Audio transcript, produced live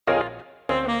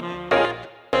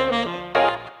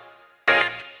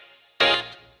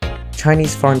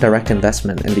Chinese foreign direct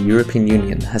investment in the European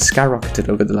Union has skyrocketed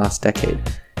over the last decade,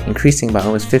 increasing by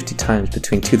almost 50 times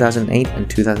between 2008 and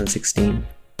 2016.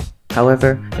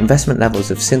 However, investment levels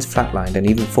have since flatlined and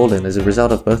even fallen as a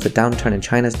result of both a downturn in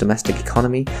China's domestic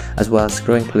economy as well as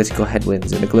growing political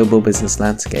headwinds in the global business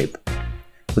landscape.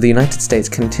 With the United States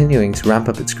continuing to ramp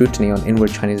up its scrutiny on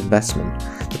inward Chinese investment,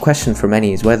 the question for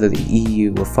many is whether the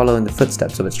EU will follow in the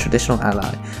footsteps of its traditional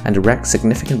ally and erect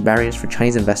significant barriers for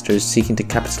Chinese investors seeking to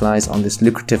capitalize on this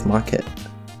lucrative market.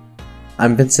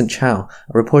 I'm Vincent Chow,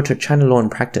 a reporter at China Law in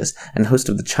Practice and host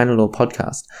of the China Law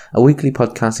Podcast, a weekly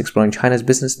podcast exploring China's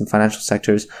business and financial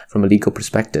sectors from a legal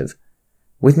perspective.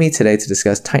 With me today to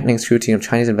discuss tightening scrutiny of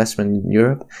Chinese investment in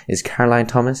Europe is Caroline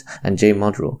Thomas and Jay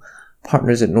Modrell,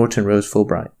 partners at Norton Rose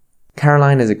Fulbright.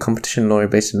 Caroline is a competition lawyer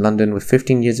based in London with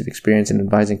 15 years of experience in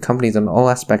advising companies on all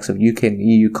aspects of UK and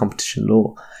EU competition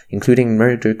law, including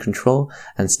merger control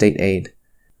and state aid.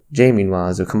 Jay, meanwhile,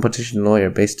 is a competition lawyer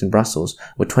based in Brussels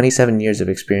with 27 years of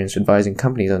experience advising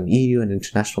companies on EU and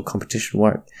international competition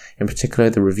work, in particular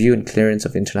the review and clearance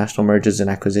of international mergers and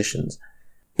acquisitions.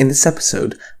 In this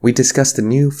episode, we discuss the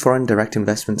new foreign direct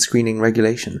investment screening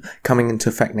regulation coming into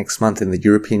effect next month in the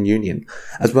European Union,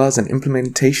 as well as an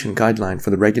implementation guideline for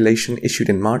the regulation issued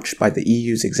in March by the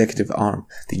EU's executive arm,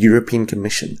 the European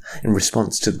Commission, in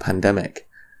response to the pandemic.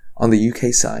 On the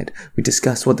UK side, we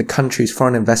discuss what the country's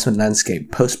foreign investment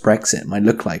landscape post-Brexit might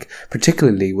look like,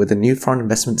 particularly with a new foreign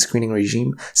investment screening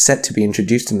regime set to be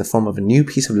introduced in the form of a new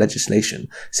piece of legislation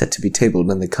set to be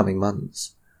tabled in the coming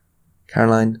months.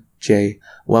 Caroline, Jay,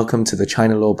 welcome to the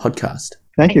China Law Podcast.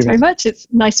 Thanks very much. It's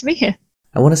nice to be here.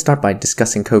 I want to start by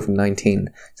discussing COVID-19,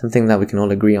 something that we can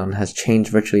all agree on has changed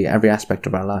virtually every aspect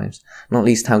of our lives, not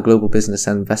least how global business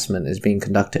and investment is being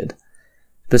conducted.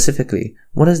 Specifically,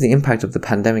 what has the impact of the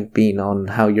pandemic been on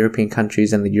how European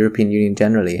countries and the European Union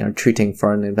generally are treating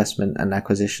foreign investment and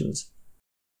acquisitions?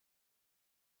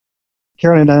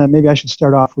 Caroline, maybe I should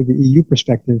start off with the EU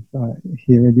perspective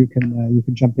here, and you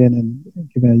can jump in and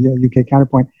give a UK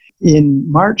counterpoint.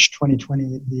 In March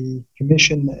 2020, the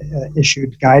Commission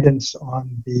issued guidance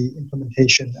on the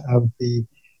implementation of the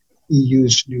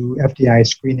EU's new FDI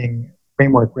screening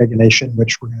framework regulation,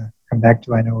 which we're going to come back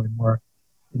to, I know, in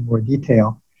more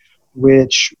detail,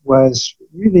 which was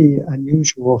really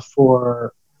unusual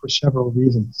for several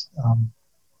reasons.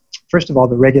 First of all,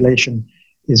 the regulation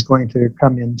is going to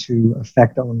come into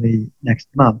effect only next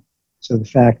month. So the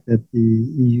fact that the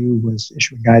EU was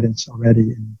issuing guidance already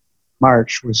in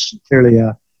March was clearly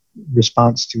a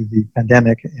response to the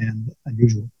pandemic and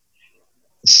unusual.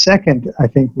 Second, I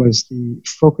think, was the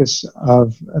focus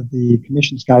of the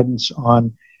Commission's guidance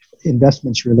on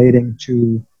investments relating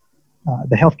to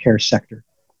the healthcare sector.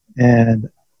 And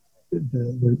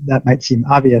that might seem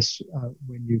obvious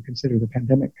when you consider the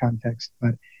pandemic context,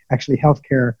 but actually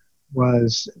healthcare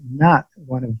was not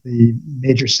one of the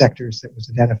major sectors that was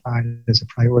identified as a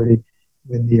priority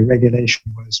when the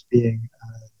regulation was being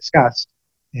discussed,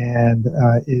 and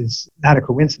is not a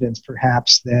coincidence,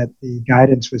 perhaps, that the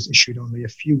guidance was issued only a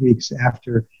few weeks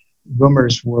after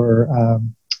rumors were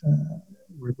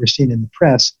seen in the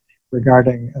press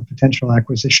regarding a potential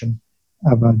acquisition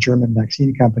of a German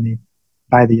vaccine company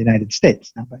by the United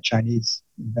States, not by Chinese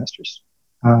investors.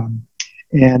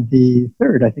 And the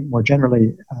third, I think more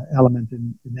generally, element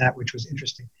in that, which was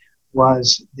interesting,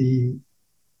 was the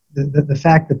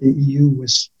fact that the EU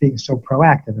was being so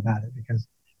proactive about it, because,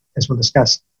 as we'll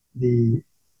discuss, the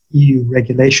EU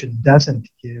regulation doesn't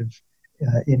give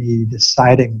any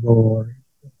deciding role or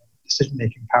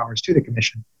decision-making powers to the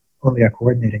Commission, only a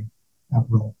coordinating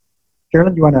role.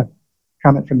 Carolyn, do you want to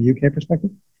comment from the UK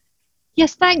perspective?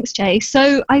 Yes, thanks, Jay.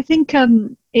 So I think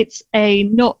it's a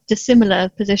not dissimilar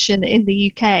position in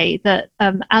the UK that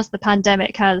as the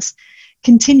pandemic has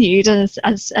continued, as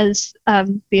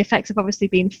the effects have obviously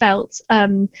been felt,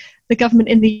 the government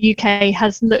in the UK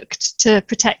has looked to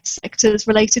protect sectors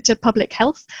related to public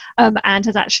health and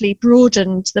has actually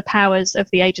broadened the powers of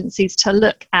the agencies to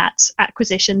look at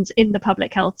acquisitions in the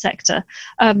public health sector,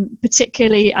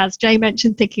 particularly, as Jay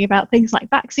mentioned, thinking about things like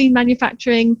vaccine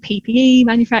manufacturing, PPE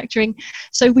manufacturing.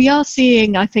 So we are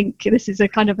seeing, I think this is a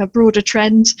kind of a broader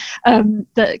trend,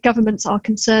 that governments are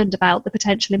concerned about the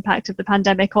potential impact of the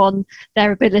pandemic on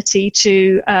their ability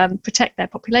to protect their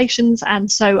populations,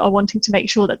 and so are wanting to make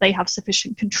sure that they have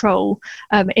sufficient control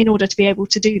in order to be able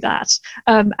to do that.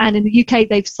 And in the UK,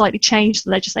 they've slightly changed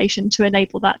the legislation to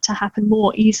enable that to happen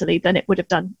more easily than it would have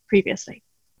done previously.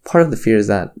 Part of the fear is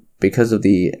that because of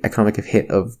the economic hit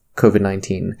of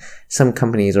COVID-19, some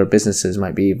companies or businesses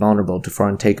might be vulnerable to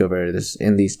foreign takeovers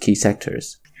in these key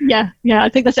sectors. Yeah, I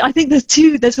think that's it. I think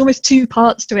there's almost two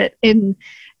parts to it in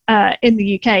in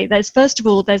the UK, there's first of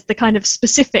all, there's the kind of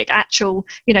specific actual,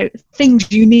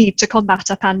 things you need to combat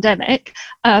a pandemic.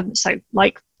 So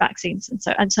like vaccines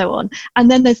and so on. And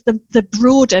then there's the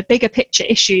broader, bigger picture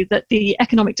issue that the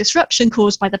economic disruption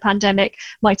caused by the pandemic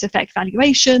might affect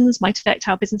valuations, might affect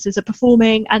how businesses are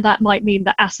performing, and that might mean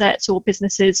that assets or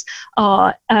businesses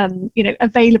are,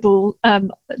 available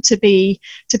to be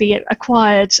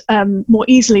acquired more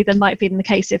easily than might be in the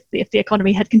case if the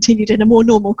economy had continued in a more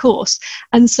normal course.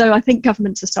 And so I think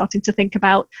governments are starting to think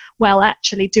about, well,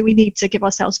 actually, do we need to give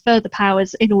ourselves further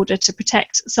powers in order to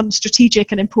protect some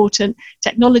strategic and important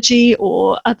technology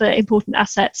or other important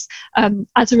assets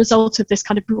as a result of this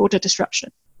kind of broader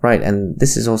disruption? Right, and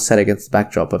this is all set against the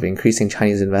backdrop of increasing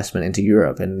Chinese investment into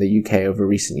Europe and the UK over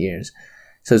recent years.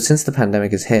 So since the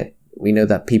pandemic has hit, we know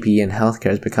that PPE in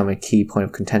healthcare has become a key point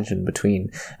of contention between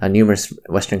numerous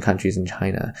Western countries and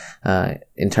China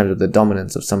in terms of the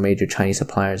dominance of some major Chinese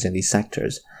suppliers in these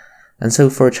sectors. And so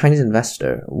for a Chinese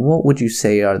investor, what would you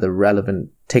say are the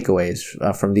relevant takeaways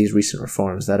from these recent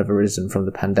reforms that have arisen from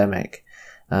the pandemic?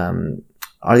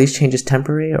 Are these changes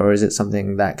temporary, or is it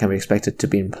something that can be expected to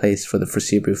be in place for the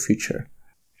foreseeable future?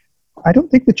 I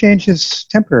don't think the change is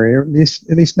temporary, or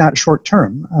at least not short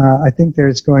term. I think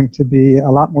there's going to be a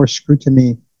lot more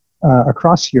scrutiny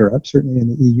across Europe, certainly in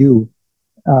the EU,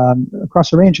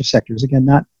 across a range of sectors. Again,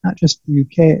 not just the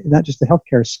UK, not just the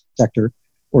healthcare sector,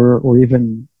 or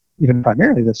even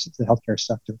primarily the healthcare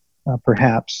sector,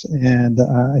 perhaps. And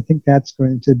I think that's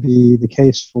going to be the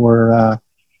case for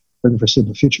the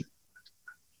foreseeable future.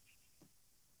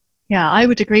 Yeah, I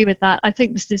would agree with that. I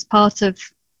think this is part of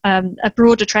a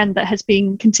broader trend that has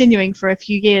been continuing for a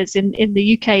few years. In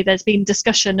the UK, there's been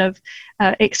discussion of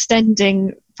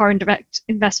extending foreign direct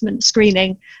investment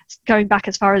screening going back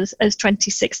as far as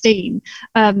 2016.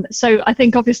 So I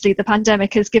think obviously the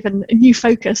pandemic has given a new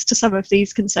focus to some of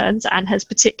these concerns and has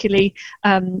particularly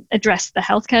addressed the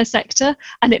healthcare sector.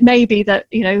 And it may be that,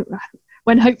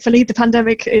 when hopefully the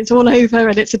pandemic is all over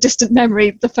and it's a distant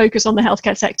memory, the focus on the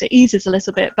healthcare sector eases a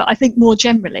little bit. But I think more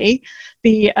generally,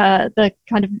 the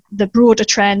kind of the broader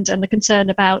trend and the concern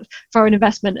about foreign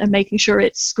investment and making sure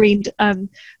it's screened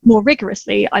more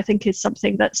rigorously, I think is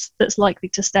something that's likely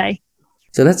to stay.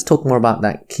 So let's talk more about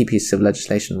that key piece of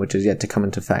legislation which is yet to come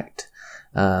into effect,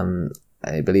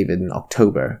 I believe in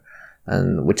October,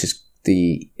 and which is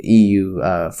the EU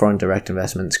Foreign Direct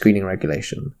Investment Screening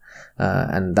Regulation,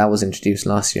 and that was introduced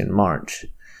last year in March.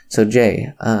 So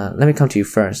Jay, let me come to you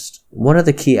first. What are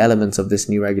the key elements of this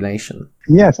new regulation?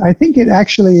 Yes, I think it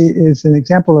actually is an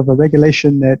example of a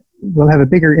regulation that will have a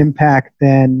bigger impact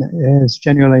than has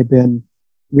generally been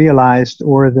realized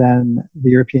or than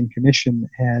the European Commission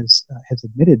has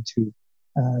admitted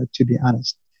to be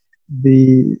honest.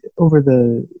 Over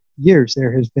the years,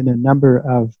 there has been a number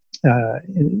of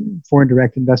foreign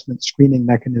direct investment screening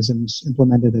mechanisms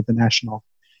implemented at the national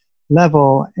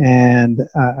level, and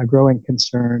a growing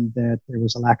concern that there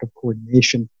was a lack of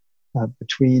coordination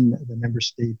between the member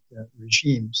state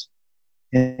regimes.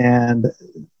 And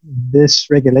this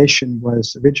regulation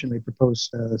was originally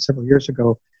proposed several years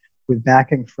ago with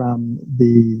backing from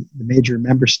the major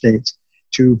member states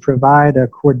to provide a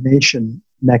coordination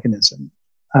mechanism.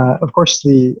 Of course,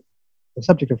 the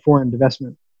subject of foreign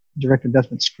direct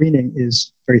investment screening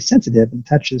is very sensitive and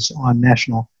touches on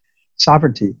national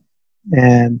sovereignty.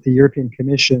 And the European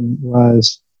Commission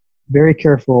was very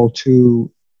careful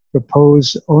to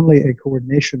propose only a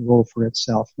coordination role for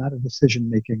itself, not a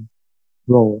decision-making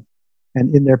role.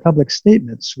 And in their public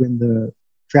statements, when the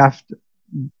draft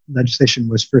legislation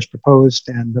was first proposed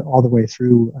and all the way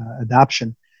through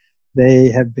adoption, they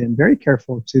have been very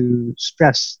careful to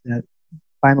stress that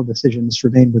final decisions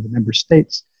remain with the member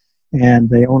states,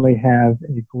 and they only have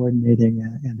a coordinating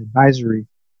and advisory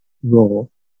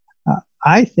role.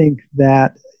 I think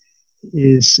that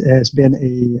has been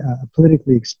a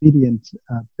politically expedient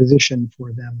position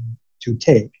for them to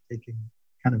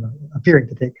appearing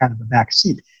to take kind of a back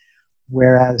seat,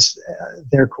 whereas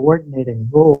their coordinating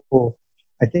role,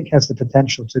 I think, has the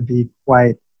potential to be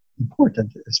quite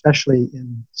important, especially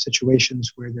in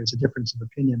situations where there's a difference of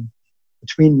opinion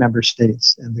between member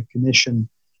states, and the Commission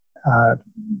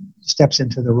steps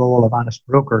into the role of honest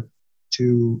broker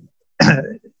to,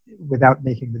 without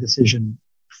making the decision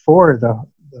for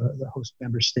the host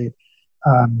member state,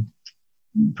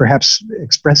 perhaps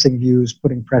expressing views,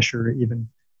 putting pressure even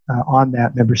on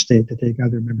that member state to take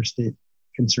other member state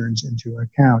concerns into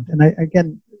account. And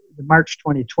again, the March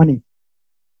 2020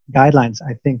 guidelines,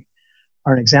 I think,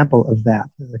 are an example of that.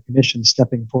 The Commission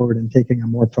stepping forward and taking a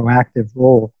more proactive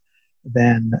role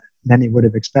than many would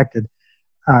have expected.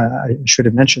 I should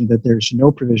have mentioned that there's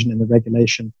no provision in the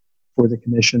regulation for the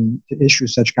Commission to issue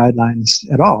such guidelines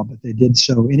at all, but they did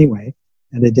so anyway,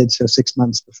 and they did so 6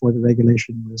 months before the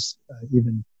regulation was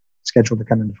even scheduled to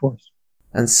come into force.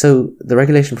 And so the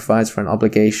regulation provides for an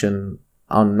obligation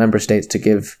on member states to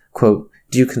give, quote,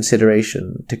 due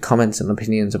consideration to comments and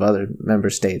opinions of other member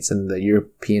states and the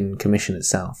European Commission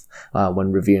itself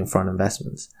when reviewing foreign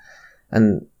investments.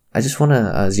 And I just want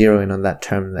to zero in on that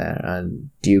term there,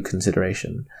 due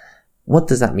consideration. What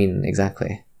does that mean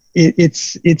exactly?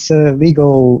 It's a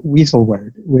legal weasel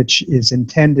word, which is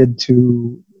intended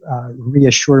to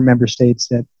reassure member states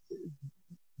that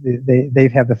they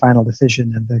have the final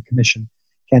decision and the Commission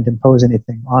can't impose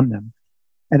anything on them.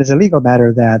 And as a legal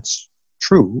matter, that's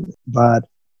true, but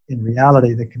in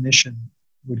reality, the Commission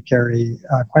would carry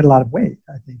quite a lot of weight,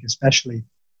 I think, especially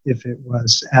if it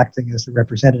was acting as the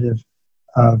representative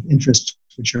of interests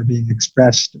which are being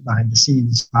expressed behind the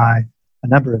scenes by a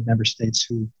number of member states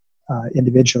who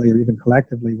individually or even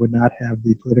collectively would not have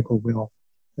the political will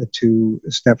to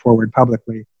step forward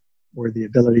publicly or the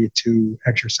ability to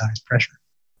exercise pressure.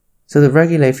 So the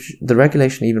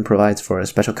regulation even provides for a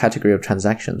special category of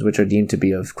transactions which are deemed to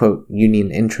be of, quote,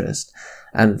 union interest.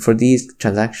 And for these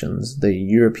transactions, the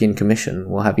European Commission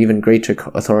will have even greater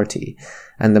authority,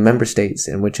 and the member states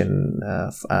in which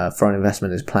foreign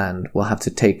investment is planned will have to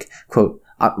take, quote,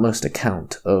 utmost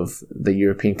account of the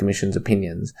European Commission's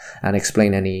opinions and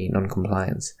explain any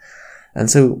non-compliance.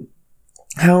 And so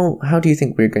how do you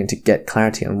think we're going to get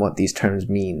clarity on what these terms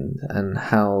mean and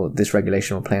how this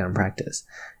regulation will play out in practice?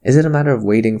 Is it a matter of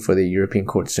waiting for the European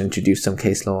courts to introduce some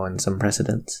case law and some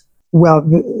precedents? Well,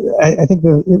 I think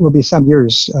it will be some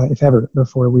years, if ever,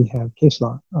 before we have case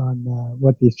law on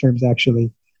what these terms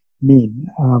actually mean.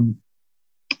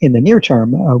 In the near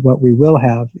term, what we will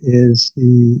have is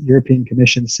the European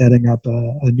Commission setting up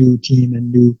a new team and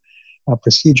new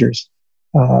procedures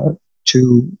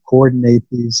to coordinate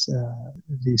these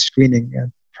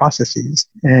screening processes,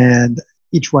 and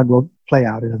each one will play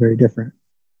out in a very different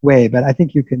way. But I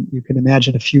think you can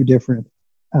imagine a few different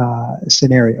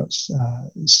scenarios.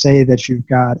 Say that you've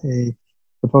got a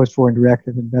proposed foreign direct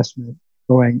investment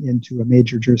going into a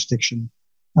major jurisdiction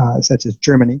such as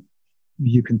Germany.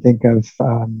 You can think of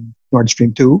Nord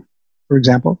Stream 2, for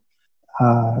example,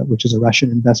 which is a Russian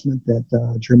investment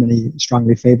that Germany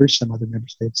strongly favors. Some other member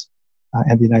states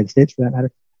and the United States, for that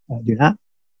matter, do not.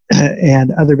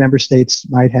 And other member states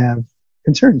might have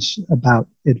concerns about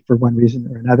it for one reason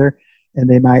or another, and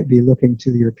they might be looking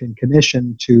to the European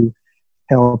Commission to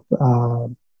help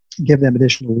give them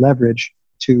additional leverage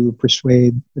to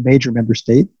persuade the major member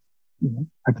state,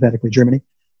 hypothetically Germany,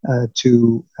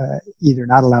 to either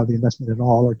not allow the investment at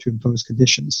all or to impose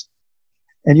conditions.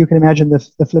 And you can imagine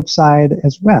the flip side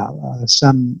as well.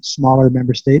 Some smaller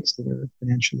member states that are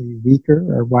financially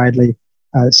weaker are widely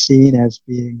seen as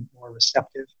being more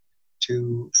receptive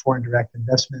to foreign direct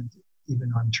investment,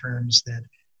 even on terms that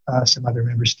some other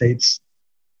member states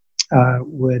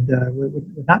would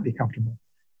not be comfortable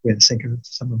with. Think of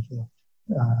some of the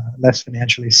less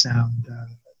financially sound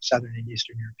Southern and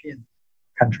Eastern European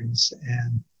countries.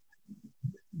 And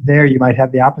there you might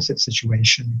have the opposite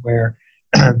situation where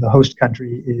the host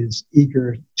country is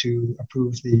eager to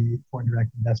approve the foreign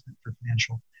direct investment for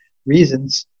financial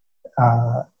reasons.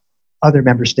 Other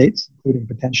member states, including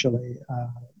potentially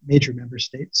major member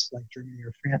states like Germany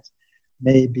or France,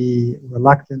 may be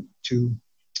reluctant to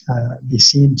be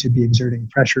seen to be exerting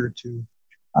pressure to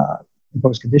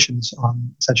impose conditions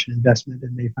on such an investment,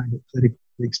 and may find it politically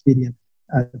expedient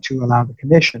to allow the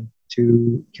Commission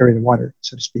to carry the water,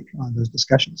 so to speak, on those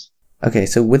discussions. Okay,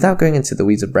 so without going into the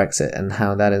weeds of Brexit and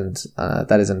how that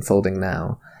is unfolding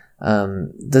now,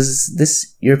 does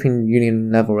this European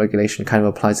Union level regulation kind of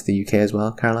apply to the UK as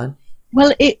well, Caroline?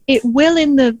 Well, it will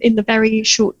in the very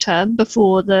short term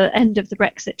before the end of the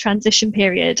Brexit transition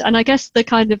period, and I guess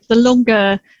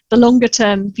the longer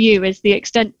term view is the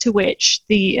extent to which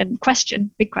big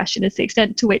question is the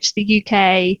extent to which the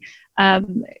UK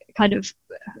kind of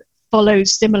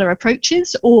follows similar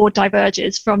approaches or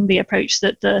diverges from the approach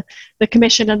that the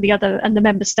Commission and the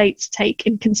member states take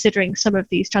in considering some of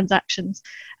these transactions,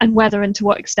 and whether and to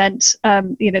what extent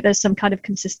there's some kind of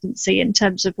consistency in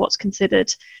terms of what's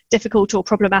considered difficult or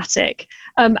problematic.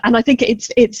 And I think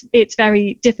it's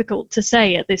very difficult to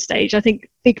say at this stage. I think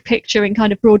big picture, in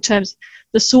kind of broad terms,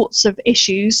 the sorts of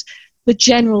issues, the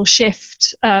general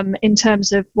shift in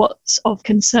terms of what's of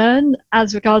concern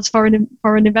as regards foreign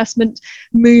investment,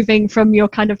 moving from your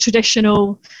kind of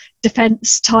traditional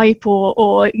defense type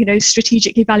or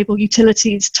strategically valuable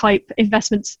utilities type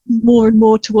investments more and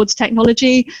more towards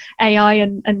technology, AI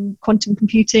and quantum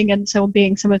computing and so on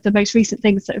being some of the most recent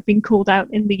things that have been called out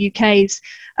in the UK's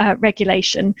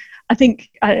regulation. I think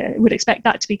I would expect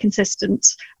that to be consistent.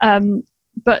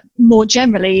 But more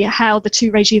generally, how the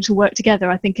two regimes will work together,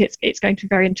 I think it's going to be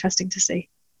very interesting to see.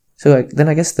 So then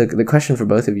I guess the question for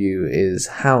both of you is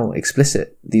how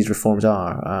explicit these reforms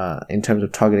are in terms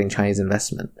of targeting Chinese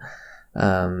investment.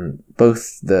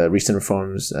 Both the recent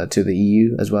reforms to the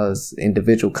EU as well as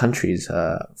individual countries'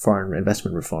 foreign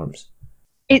investment reforms.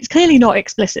 It's clearly not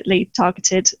explicitly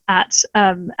targeted at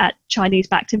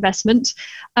Chinese-backed investment.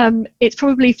 It's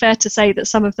probably fair to say that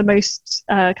some of the most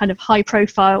kind of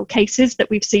high-profile cases that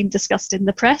we've seen discussed in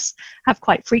the press have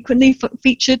quite frequently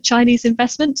featured Chinese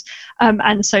investment,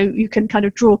 and so you can kind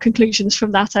of draw conclusions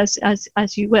from that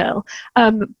as you will.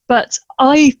 But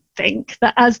I think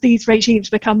that as these regimes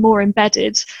become more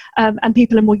embedded and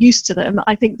people are more used to them,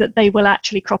 I think that they will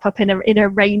actually crop up in a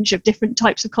range of different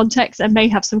types of contexts and may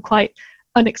have some quite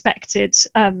unexpected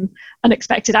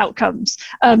outcomes.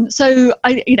 So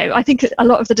I think a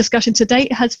lot of the discussion to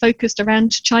date has focused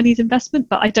around Chinese investment,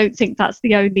 but I don't think that's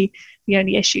the only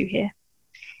issue here.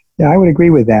 Yeah, I would agree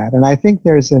with that, and I think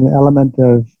there's an element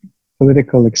of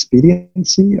political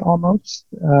expediency almost.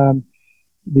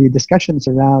 The discussions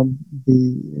around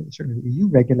the sort of EU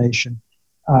regulation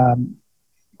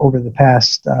over the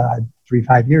past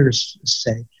 3-5 years,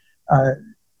 say,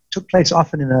 took place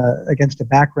often against a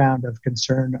background of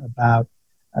concern about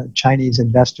Chinese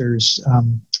investors,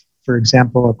 for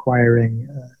example, acquiring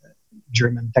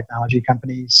German technology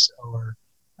companies or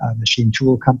machine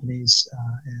tool companies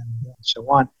and so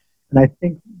on. And I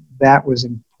think that was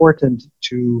important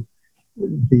to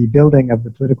the building of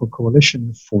the political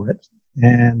coalition for it.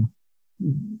 And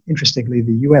interestingly,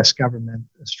 the US government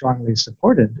strongly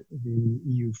supported the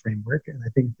EU framework, and I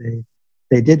think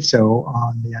they did so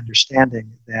on the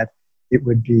understanding that it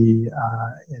would be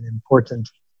an important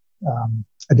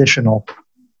additional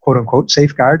quote-unquote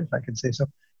safeguard, if I can say so,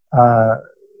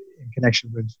 in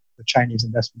connection with the Chinese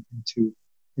investment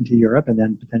into Europe and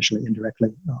then potentially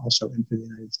indirectly also into the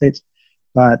United States.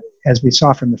 But as we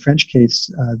saw from the French case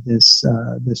this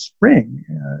spring,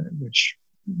 which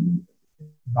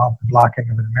involved the blocking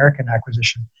of an American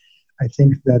acquisition, I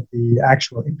think that the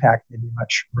actual impact may be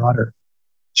much broader.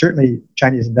 Certainly,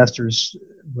 Chinese investors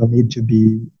will need to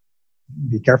be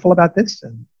careful about this,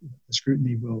 and the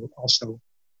scrutiny will also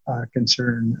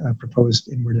concern proposed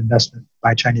inward investment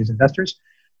by Chinese investors,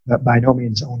 but by no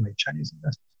means only Chinese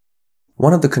investors.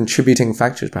 One of the contributing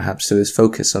factors, perhaps, to this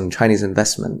focus on Chinese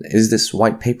investment is this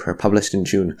white paper published in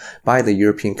June by the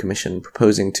European Commission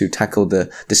proposing to tackle the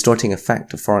distorting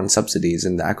effect of foreign subsidies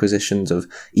in the acquisitions of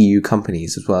EU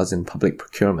companies as well as in public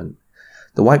procurement.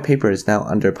 The white paper is now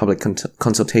under public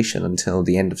consultation until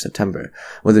the end of September,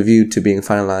 with a view to being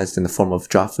finalized in the form of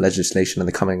draft legislation in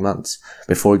the coming months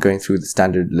before going through the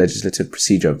standard legislative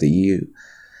procedure of the EU.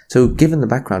 So given the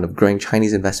background of growing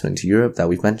Chinese investment into Europe that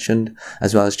we've mentioned,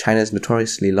 as well as China's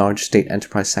notoriously large state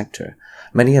enterprise sector,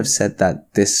 many have said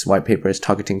that this white paper is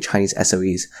targeting Chinese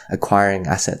SOEs acquiring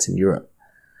assets in Europe.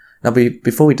 Now,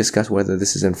 before we discuss whether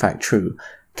this is in fact true,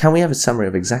 can we have a summary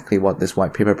of exactly what this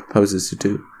white paper proposes to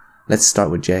do? Let's start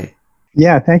with Jay.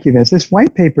 Yeah, thank you, Vince. This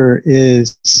white paper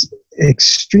is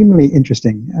extremely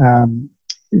interesting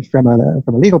from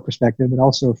a legal perspective, but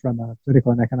also from a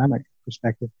political and economic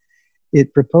perspective.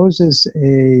 It proposes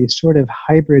a sort of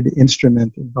hybrid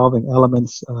instrument involving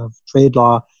elements of trade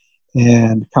law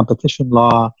and competition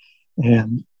law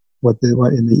and what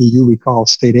in the EU we call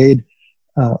state aid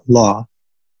law.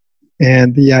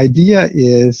 And the idea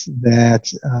is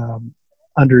that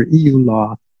under EU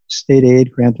law, state aid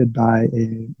granted by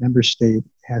a member state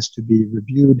has to be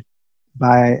reviewed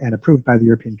by and approved by the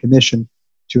European Commission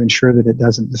to ensure that it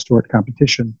doesn't distort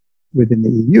competition within the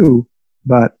EU.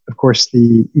 But of course,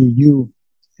 the EU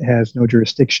has no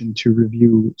jurisdiction to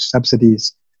review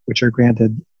subsidies which are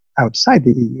granted outside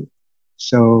the EU.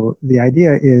 So the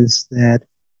idea is that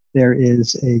there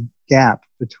is a gap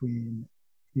between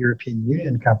European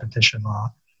Union competition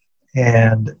law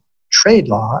and trade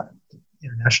law,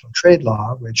 international trade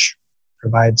law, which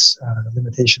provides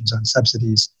limitations on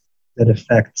subsidies that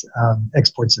affect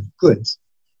exports of goods.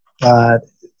 But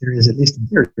there is, at least in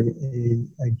theory,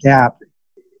 a gap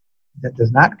that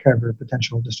does not cover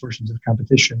potential distortions of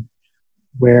competition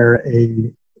where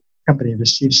a company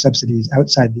receives subsidies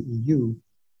outside the EU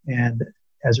and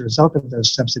as a result of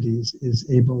those subsidies is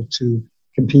able to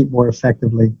compete more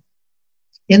effectively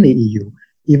in the EU,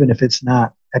 even if it's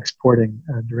not exporting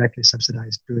directly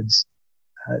subsidized goods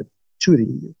to the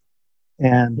EU.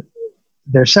 And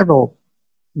there are several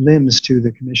limbs to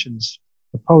the Commission's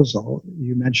proposal.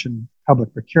 You mentioned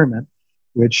public procurement,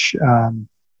 which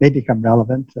may become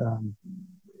relevant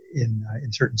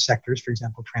in certain sectors, for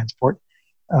example, transport.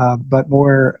 But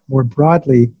more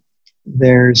broadly,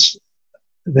 there's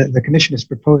the Commission is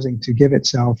proposing to give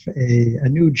itself a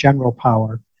new general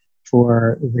power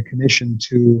for the Commission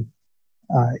to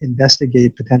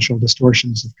investigate potential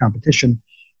distortions of competition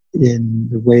in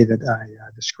the way that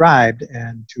I described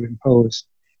and to impose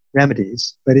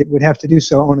remedies. But it would have to do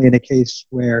so only in a case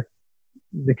where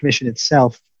the Commission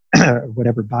itself,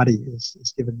 whatever body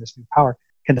is given this new power,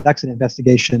 conducts an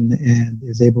investigation and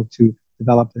is able to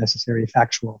develop the necessary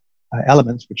factual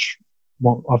elements, which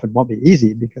often won't be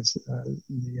easy because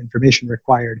the information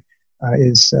required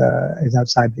is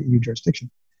outside the EU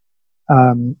jurisdiction.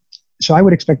 So I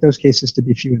would expect those cases to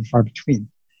be few and far between.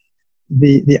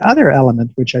 The other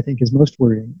element, which I think is most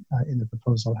worrying in the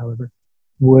proposal, however,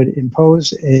 would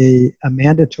impose a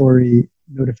mandatory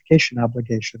notification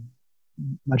obligation,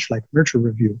 much like merger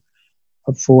review,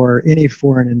 for any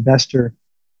foreign investor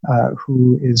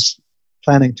who is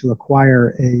planning to acquire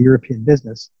a European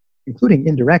business, including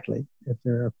indirectly, if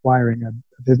they're acquiring a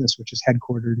business which is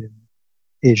headquartered in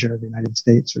Asia, the United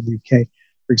States, or the UK,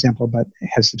 for example, but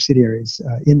has subsidiaries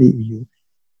in the EU.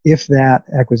 If that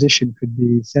acquisition could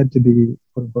be said to be,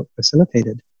 quote unquote,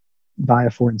 facilitated by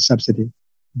a foreign subsidy,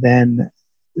 then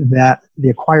that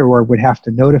the acquirer would have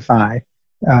to notify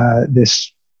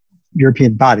this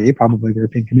European body, probably the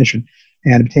European Commission,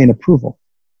 and obtain approval.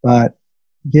 But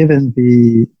given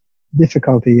the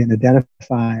difficulty in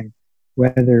identifying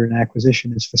whether an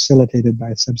acquisition is facilitated by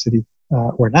a subsidy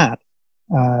or not,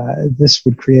 this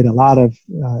would create a lot of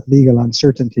legal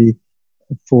uncertainty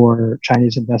for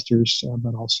Chinese investors,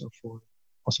 but also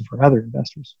for other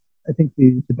investors. I think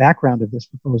the background of this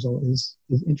proposal is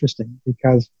interesting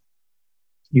because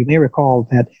you may recall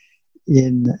that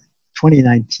in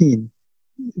 2019,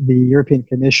 the European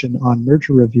Commission on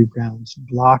merger review grounds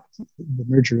blocked the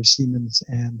merger of Siemens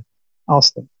and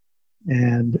Alstom.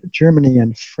 And Germany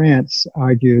and France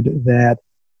argued that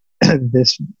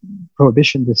this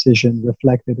prohibition decision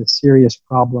reflected a serious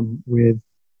problem with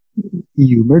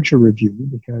EU merger review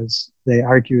because they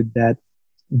argued that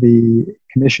the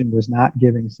Commission was not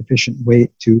giving sufficient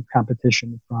weight to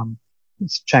competition from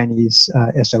Chinese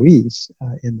SOEs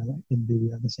in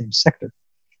the same sector.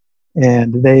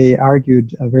 And they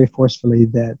argued very forcefully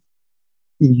that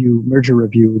EU merger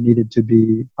review needed to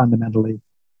be fundamentally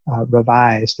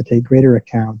revised to take greater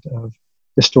account of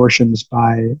distortions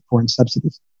by foreign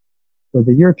subsidies. So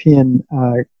the European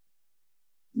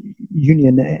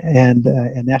Union and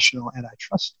national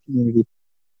antitrust community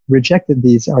rejected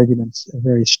these arguments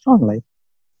very strongly.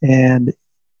 And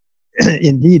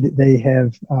indeed, they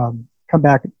have come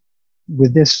back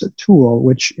with this tool,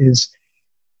 which is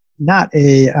not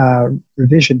a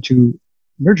revision to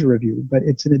merger review, but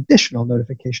it's an additional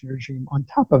notification regime on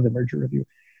top of the merger review.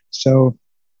 So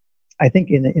I think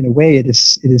in a way it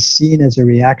is seen as a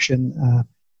reaction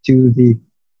to the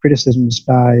criticisms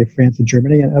by France and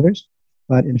Germany and others,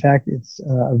 but in fact it's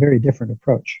a very different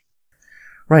approach.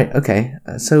 Right, okay.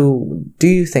 So do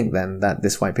you think then that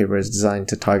this white paper is designed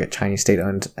to target Chinese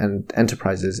state-owned and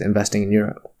enterprises investing in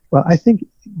Europe? Well, I think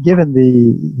given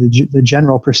the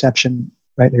general perception,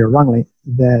 rightly or wrongly,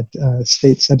 that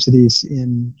state subsidies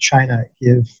in China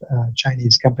give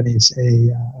Chinese companies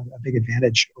a big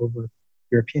advantage over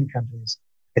European companies,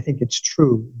 I think it's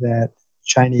true that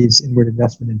Chinese inward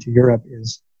investment into Europe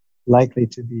is likely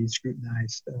to be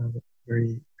scrutinized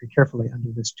very, very carefully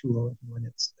under this tool when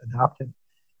it's adopted.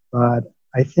 But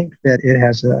I think that it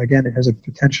has a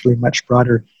potentially much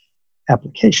broader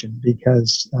application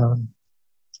because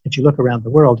if you look around the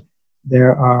world,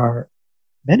 there are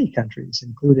many countries,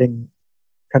 including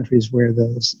countries where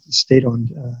the state-owned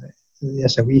the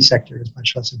SOE sector is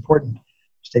much less important.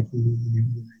 Just take the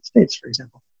United States, for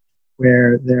example,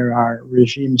 where there are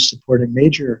regimes supporting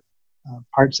major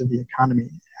parts of the economy,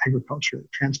 agriculture,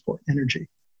 transport, energy,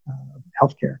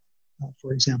 healthcare,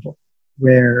 for example,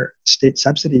 where state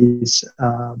subsidies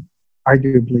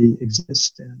arguably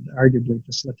exist and arguably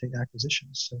facilitate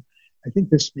acquisitions. So I think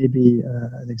this may be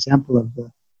an example of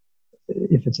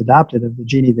if it's adopted, of the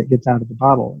genie that gets out of the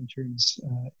bottle and turns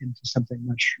into something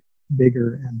much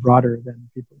bigger and broader than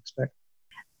people expect.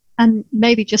 And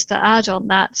maybe just to add on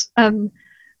that,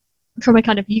 from a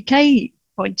kind of UK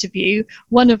point of view,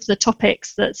 one of the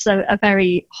topics that's a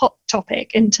very hot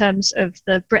topic in terms of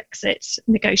the Brexit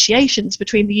negotiations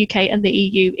between the UK and the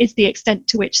EU is the extent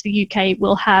to which the UK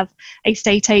will have a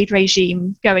state aid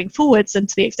regime going forwards, and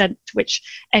to the extent to which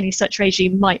any such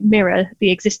regime might mirror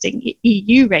the existing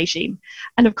EU regime.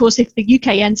 And of course, if the UK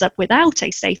ends up without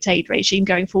a state aid regime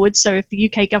going forward, so if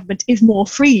the UK government is more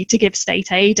free to give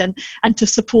state aid and to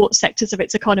support sectors of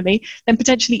its economy, then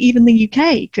potentially even the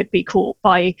UK could be caught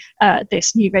by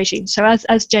this new regime. So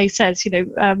as Jay says,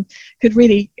 could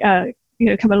really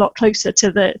come a lot closer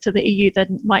to the EU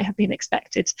than might have been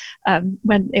expected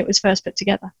when it was first put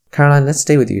together. Caroline, let's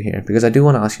stay with you here, because I do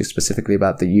want to ask you specifically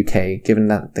about the UK, given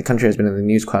that the country has been in the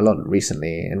news quite a lot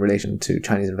recently in relation to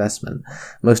Chinese investment,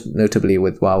 most notably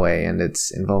with Huawei and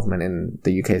its involvement in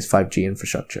the UK's 5G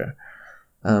infrastructure.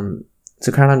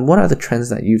 So Caroline, what are the trends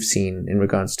that you've seen in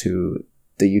regards to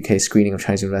the UK screening of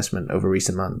Chinese investment over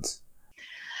recent months?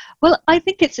 Well, I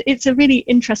think it's a really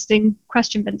interesting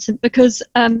question, Vincent, because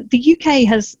the UK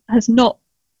has not,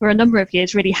 for a number of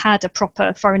years, really had a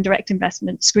proper foreign direct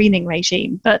investment screening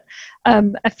regime. But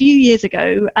a few years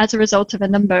ago, as a result of a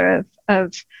number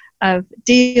of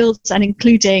deals, and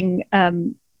including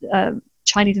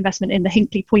Chinese investment in the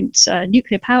Hinkley Point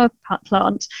nuclear power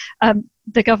plant,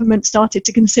 the government started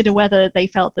to consider whether they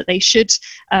felt that they should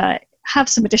have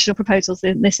some additional proposals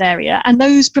in this area. And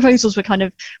those proposals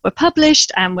were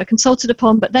published and were consulted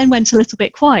upon, but then went a little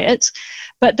bit quiet.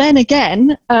 But then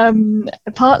again,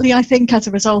 partly I think as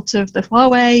a result of the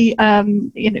Huawei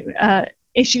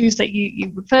issues that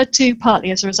you referred to,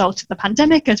 partly as a result of the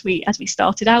pandemic, as we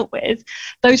started out with,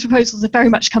 those proposals have very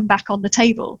much come back on the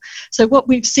table. So what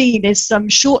we've seen is some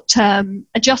short-term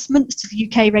adjustments to the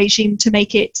UK regime to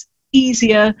make it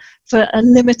easier for a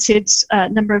limited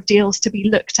number of deals to be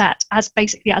looked at as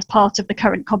part of the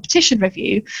current competition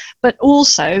review, but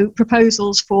also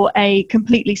proposals for a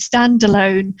completely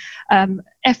standalone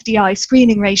FDI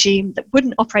screening regime that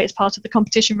wouldn't operate as part of the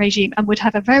competition regime and would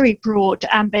have a very broad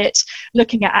ambit,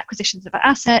 looking at acquisitions of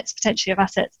assets, potentially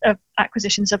of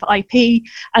acquisitions of IP,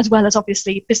 as well as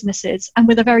obviously businesses, and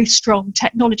with a very strong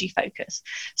technology focus.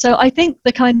 So I think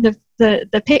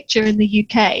the picture in the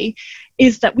UK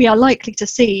is that we are likely to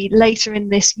see later in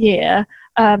this year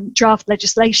draft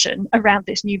legislation around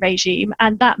this new regime,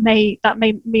 and that may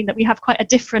mean that we have quite a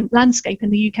different landscape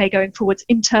in the UK going forwards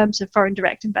in terms of foreign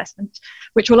direct investment,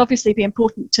 which will obviously be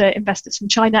important to investors from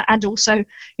China, and also,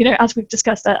 as we've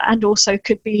discussed, and also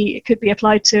could be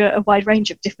applied to a wide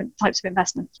range of different types of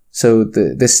investment. So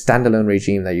this standalone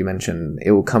regime that you mentioned,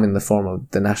 it will come in the form of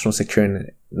the National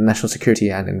Security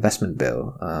and Investment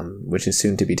Bill, which is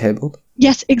soon to be tabled?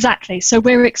 Yes, exactly. So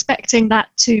we're expecting that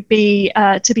to be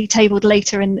tabled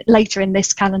later in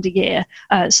this calendar year.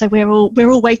 So we're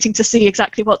all waiting to see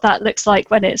exactly what that looks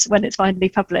like when it's finally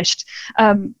published.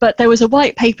 But there was a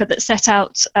white paper that set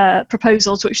out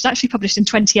proposals, which was actually published in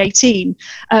 2018,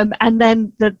 and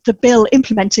then the bill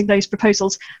implementing those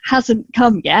proposals hasn't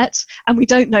come yet, and we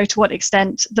don't know to what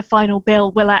extent the final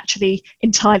bill will actually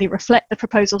entirely reflect the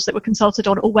proposals that were consulted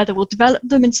on, or whether we'll develop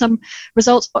them in some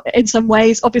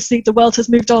ways. Obviously, the world has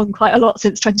moved on quite a lot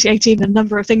since 2018, and a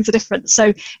number of things are different.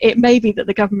 So it may be that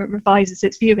the government revises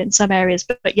its view in some areas,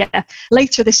 but yeah,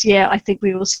 later this year, I think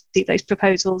we will see those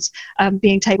proposals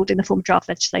being tabled in the form of draft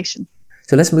legislation.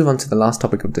 So let's move on to the last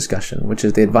topic of discussion, which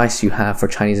is the advice you have for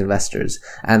Chinese investors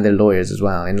and their lawyers as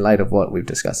well, in light of what we've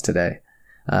discussed today.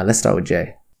 Let's start with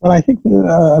Jay. Well, I think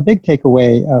a big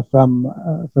takeaway from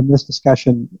this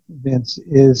discussion, Vince,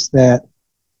 is that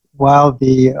while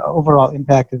the overall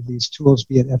impact of these tools,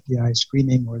 be it FDI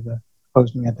screening or the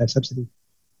proposed new anti-subsidy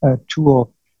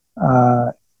tool,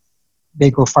 may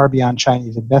go far beyond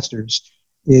Chinese investors,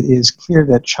 it is clear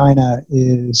that China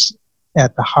is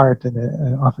at the heart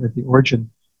and often at the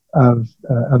origin of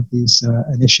these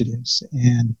initiatives.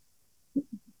 And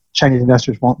Chinese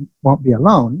investors won't be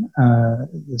alone.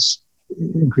 This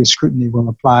increased scrutiny will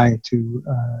apply to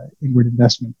inward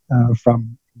investment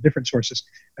from different sources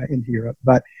into Europe.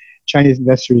 But Chinese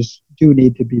investors do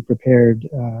need to be prepared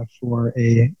for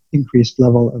a increased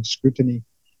level of scrutiny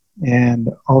and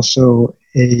also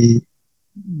a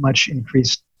much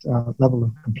increased level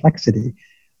of complexity.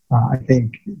 I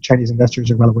think Chinese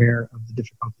investors are well aware of the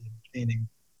difficulty in obtaining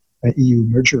EU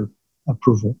merger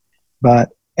approval. But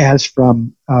as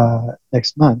from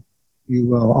next month, you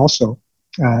will also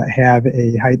have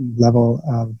a heightened level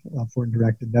of foreign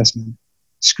direct investment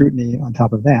scrutiny on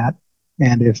top of that.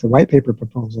 And if the white paper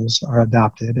proposals are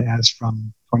adopted as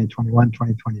from 2021,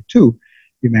 2022,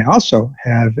 you may also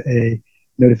have a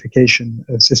notification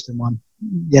system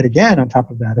yet again on top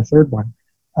of that, a third one,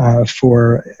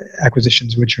 for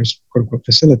acquisitions which are, quote unquote,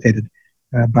 facilitated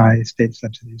by state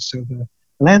subsidies. So the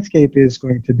landscape is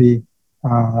going to be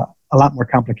a lot more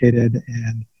complicated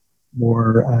and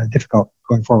more difficult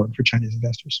going forward for Chinese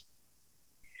investors.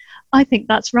 I think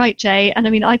that's right, Jay. And I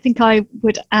mean, I think I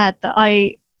would add that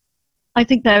I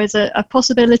think there is a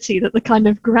possibility that the kind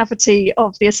of gravity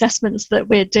of the assessments that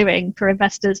we're doing for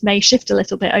investors may shift a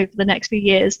little bit over the next few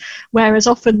years, whereas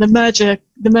often the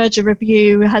merger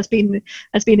review has been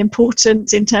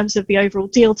important in terms of the overall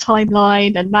deal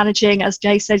timeline and managing, as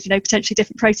Jay said, potentially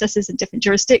different processes in different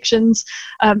jurisdictions,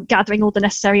 gathering all the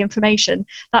necessary information.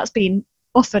 That's been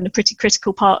often a pretty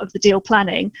critical part of the deal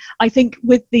planning. I think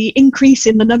with the increase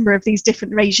in the number of these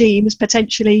different regimes,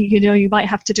 potentially, you might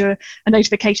have to do a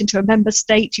notification to a member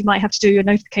state, you might have to do a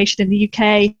notification in the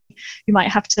UK, you might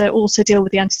have to also deal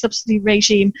with the anti-subsidy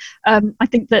regime. I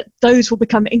think that those will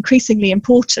become increasingly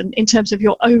important in terms of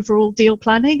your overall deal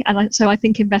planning. And so I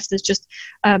think investors just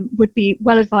would be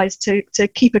well advised to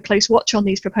keep a close watch on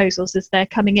these proposals as they're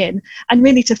coming in, and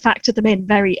really to factor them in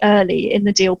very early in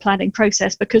the deal planning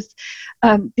process, because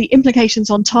the implications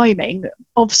on timing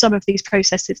of some of these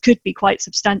processes could be quite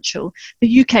substantial.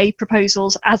 The UK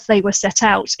proposals, as they were set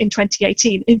out in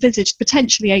 2018, envisaged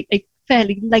potentially a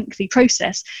fairly lengthy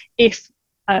process if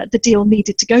the deal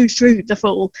needed to go through the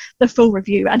full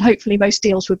review, and hopefully most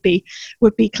deals would be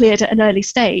cleared at an early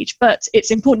stage. But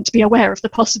it's important to be aware of the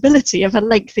possibility of a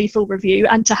lengthy full review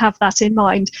and to have that in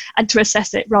mind and to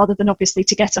assess it, rather than obviously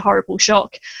to get a horrible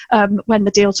shock when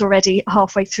the deal's already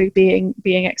halfway through being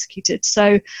executed.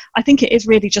 So I think it is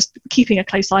really just keeping a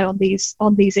close eye on these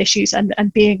issues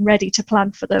and being ready to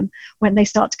plan for them when they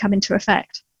start to come into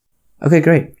effect. Okay,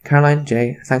 great. Caroline,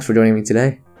 Jay, thanks for joining me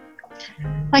today.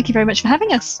 Thank you very much for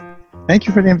having us. Thank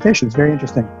you for the invitation. It's very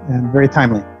interesting and very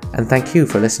timely. And thank you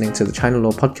for listening to the China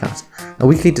Law Podcast, a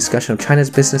weekly discussion of China's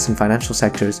business and financial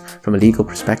sectors from a legal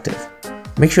perspective.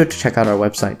 Make sure to check out our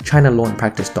website,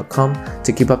 ChinaLawInPractice.com,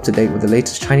 to keep up to date with the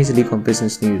latest Chinese legal and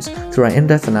business news through our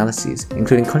in-depth analyses,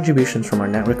 including contributions from our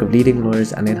network of leading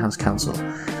lawyers and in-house counsel,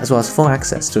 as well as full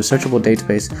access to a searchable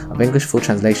database of English full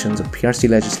translations of PRC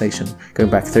legislation going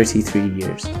back 33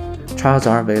 years. Trials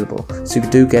are available, so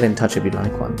do get in touch if you'd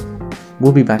like one.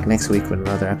 We'll be back next week with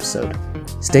another episode.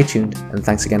 Stay tuned, and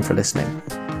thanks again for listening.